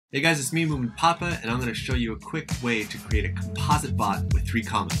Hey guys, it's me, Moomin Papa, and I'm going to show you a quick way to create a composite bot with 3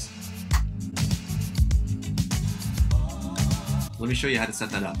 commas. Let me show you how to set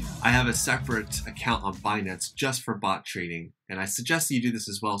that up. I have a separate account on Binance just for bot trading, and I suggest that you do this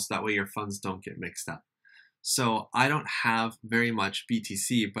as well so that way your funds don't get mixed up. So I don't have very much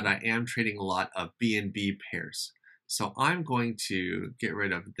BTC, but I am trading a lot of BNB pairs. So I'm going to get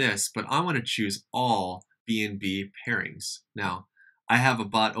rid of this, but I want to choose all BNB pairings. Now, I have a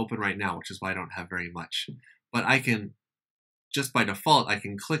bot open right now, which is why I don't have very much. But I can, just by default, I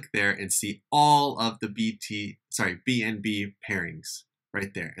can click there and see all of the BNB pairings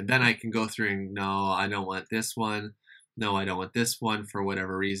right there. And then I can go through and, no, I don't want this one. No, I don't want this one for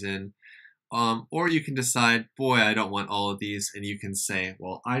whatever reason. Or you can decide, boy, I don't want all of these. And you can say,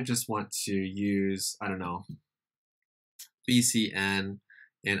 well, I just want to use, I don't know, BCN,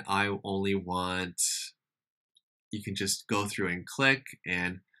 and I only want... You can just go through and click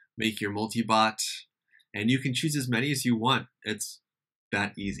and make your multi-bot, and you can choose as many as you want. It's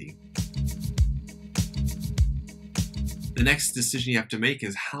that easy. The next decision you have to make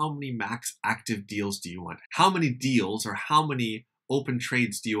is how many max active deals do you want? How many deals or how many open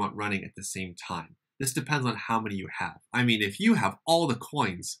trades do you want running at the same time? This depends on how many you have. I mean, if you have all the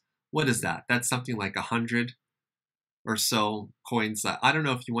coins, what is that? That's something like 100 or so coins. I don't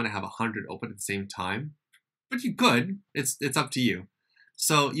know if you want to have 100 open at the same time, but you could. It's up to you.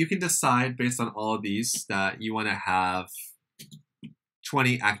 So you can decide based on all of these that you want to have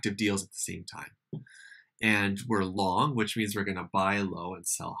 20 active deals at the same time. And we're long, which means we're going to buy low and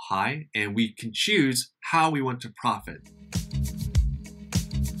sell high. And we can choose how we want to profit.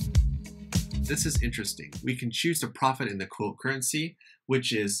 This is interesting. We can choose to profit in the quote currency,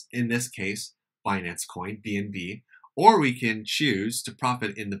 which is, in this case, Binance coin, BNB, or we can choose to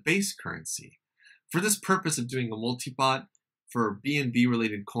profit in the base currency. For this purpose of doing a multi-bot for BNB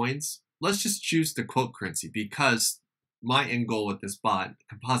related coins, let's just choose the quote currency because my end goal with this bot,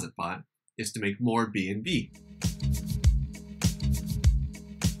 composite bot, is to make more BNB.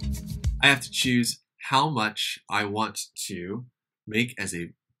 I have to choose how much I want to make as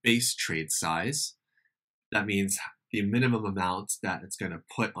a base trade size. That means the minimum amount that it's going to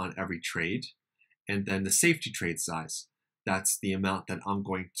put on every trade. And then the safety trade size. That's the amount that I'm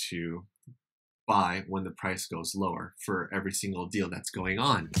going to buy when the price goes lower for every single deal that's going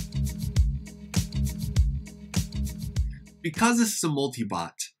on. Because this is a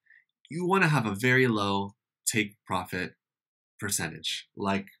multi-bot, you want to have a very low take profit percentage,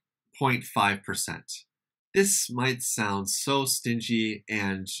 like 0.5%. This might sound so stingy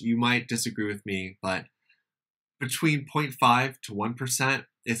and you might disagree with me, but between 0.5 to 1%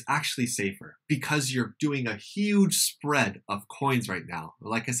 is actually safer because you're doing a huge spread of coins right now.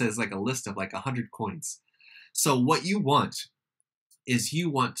 Like I said, it's like a list of like 100 coins. So what you want is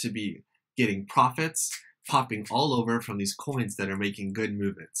you want to be getting profits popping all over from these coins that are making good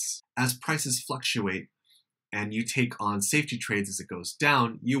movements. As prices fluctuate and you take on safety trades as it goes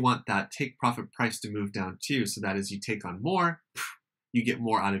down, you want that take profit price to move down too, so that as you take on more, you get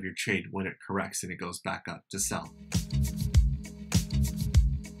more out of your trade when it corrects and it goes back up to sell.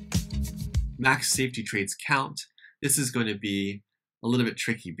 Max safety trades count. This is going to be a little bit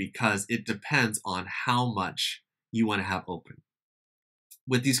tricky because it depends on how much you want to have open.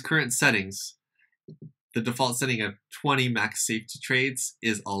 With these current settings, the default setting of 20 max safety trades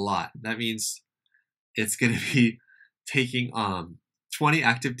is a lot. That means it's going to be taking 20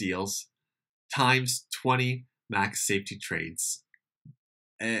 active deals times 20 max safety trades.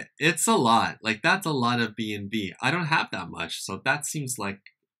 It's a lot. Like, that's a lot of BNB. I don't have that much, so that seems like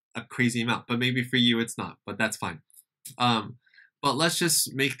a crazy amount, but maybe for you it's not, but that's fine. But let's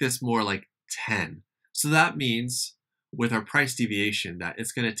just make this more like 10. So that means with our price deviation that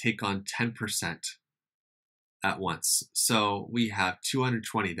it's going to take on 10% at once. So we have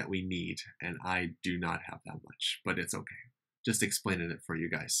 220 that we need, and I do not have that much, but it's okay. Just explaining it for you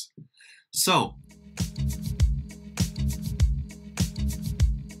guys. So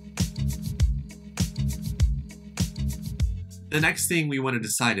the next thing we want to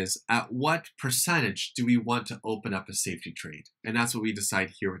decide is at what percentage do we want to open up a safety trade? And that's what we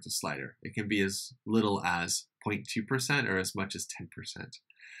decide here with the slider. It can be as little as 0.2% or as much as 10%.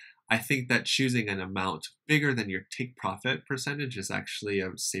 I think that choosing an amount bigger than your take profit percentage is actually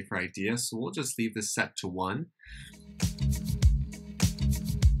a safer idea. So we'll just leave this set to 1.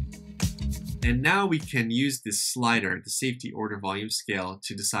 And now we can use this slider, the safety order volume scale,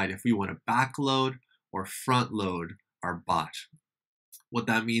 to decide if we want to backload or front load our bot. What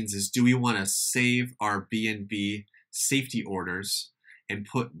that means is, do we want to save our BNB safety orders and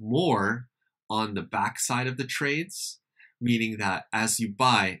put more on the back side of the trades, meaning that as you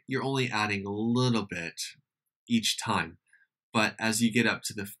buy, you're only adding a little bit each time. But as you get up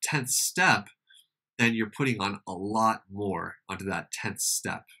to the 10th step, then you're putting on a lot more onto that 10th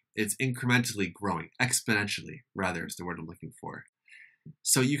step. It's incrementally growing, exponentially, rather, is the word I'm looking for.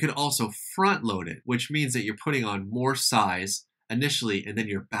 So you can also front load it, which means that you're putting on more size initially, and then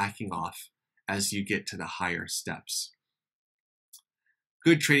you're backing off as you get to the higher steps.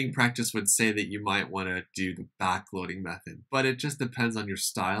 Good trading practice would say that you might want to do the backloading method, but it just depends on your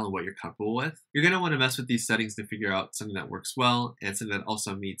style and what you're comfortable with. You're going to want to mess with these settings to figure out something that works well and something that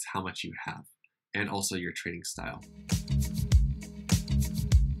also meets how much you have and also your trading style.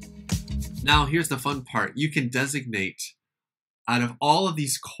 Now, here's the fun part. You can designate out of all of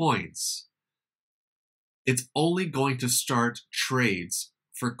these coins, it's only going to start trades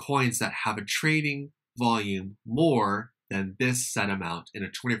for coins that have a trading volume more than this set amount in a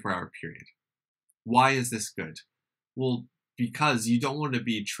 24-hour period. Why is this good? Well, because you don't want to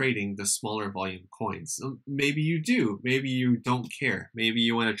be trading the smaller volume coins. Maybe you do. Maybe you don't care. Maybe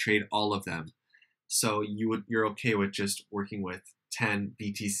you want to trade all of them. So you're okay with just working with 10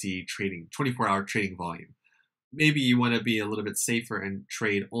 BTC trading, 24-hour trading volume. Maybe you want to be a little bit safer and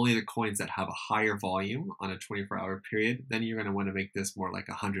trade only the coins that have a higher volume on a 24-hour period. Then you're going to want to make this more like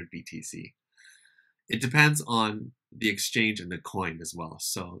 100 BTC. It depends on the exchange and the coin as well.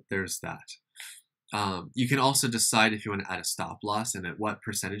 So there's that. You can also decide if you want to add a stop loss and at what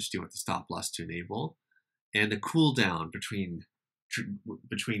percentage do you want the stop loss to enable, and the cooldown between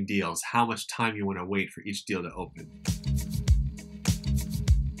deals, how much time you want to wait for each deal to open.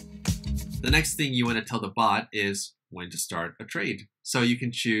 The next thing you want to tell the bot is when to start a trade. So you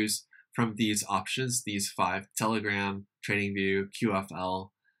can choose from these options, these 5: Telegram, TradingView, QFL,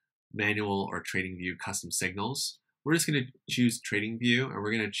 manual or TradingView custom signals. We're just going to choose TradingView and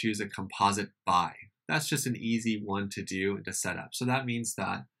we're going to choose a composite buy. That's just an easy one to do and to set up. So that means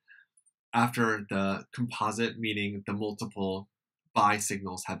that after the composite, meaning the multiple buy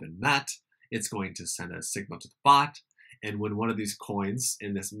signals have been met, it's going to send a signal to the bot. And when one of these coins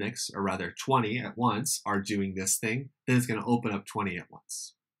in this mix, or rather 20 at once, are doing this thing, then it's going to open up 20 at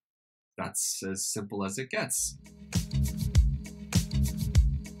once. That's as simple as it gets.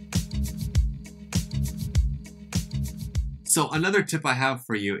 So another tip I have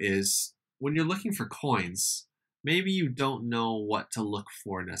for you is when you're looking for coins, maybe you don't know what to look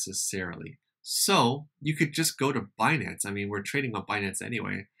for necessarily. So you could just go to Binance. I mean, we're trading on Binance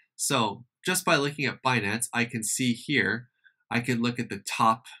anyway. So just by looking at Binance, I can see here, I can look at the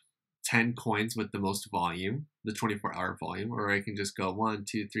top 10 coins with the most volume, the 24-hour volume, or I can just go 1,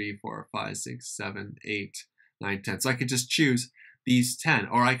 2, 3, 4, 5, 6, 7, 8, 9, 10. So I could just choose these 10,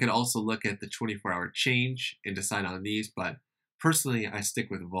 or I could also look at the 24-hour change and decide on these, but personally, I stick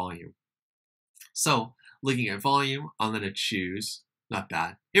with volume. So looking at volume, I'm going to choose, not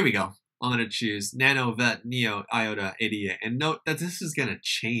bad, here we go. I'm going to choose Nano, Vet, Neo, IOTA, ADA, and note that this is going to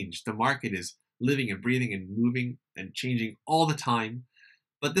change. The market is living and breathing and moving and changing all the time,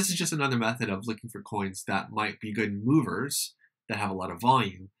 but this is just another method of looking for coins that might be good movers that have a lot of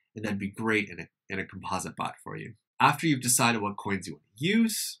volume, and that'd be great in a composite bot for you. After you've decided what coins you want to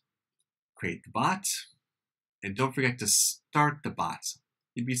use, create the bot, and don't forget to start the bot.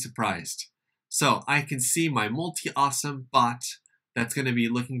 You'd be surprised. So I can see my multi-awesome bot that's going to be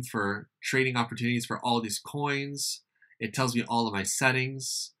looking for trading opportunities for all these coins. It tells me all of my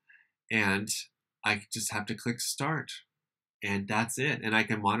settings, and I just have to click start. And that's it. And I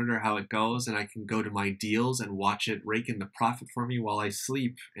can monitor how it goes, and I can go to my deals and watch it rake in the profit for me while I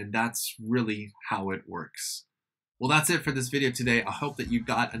sleep. And that's really how it works. Well, that's it for this video today. I hope that you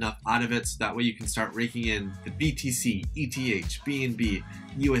got enough out of it so that way you can start raking in the BTC, ETH, BNB,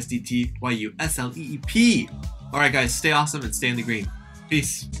 USDT, YU, SLEEP. All right, guys, stay awesome and stay in the green.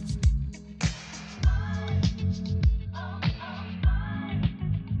 Peace.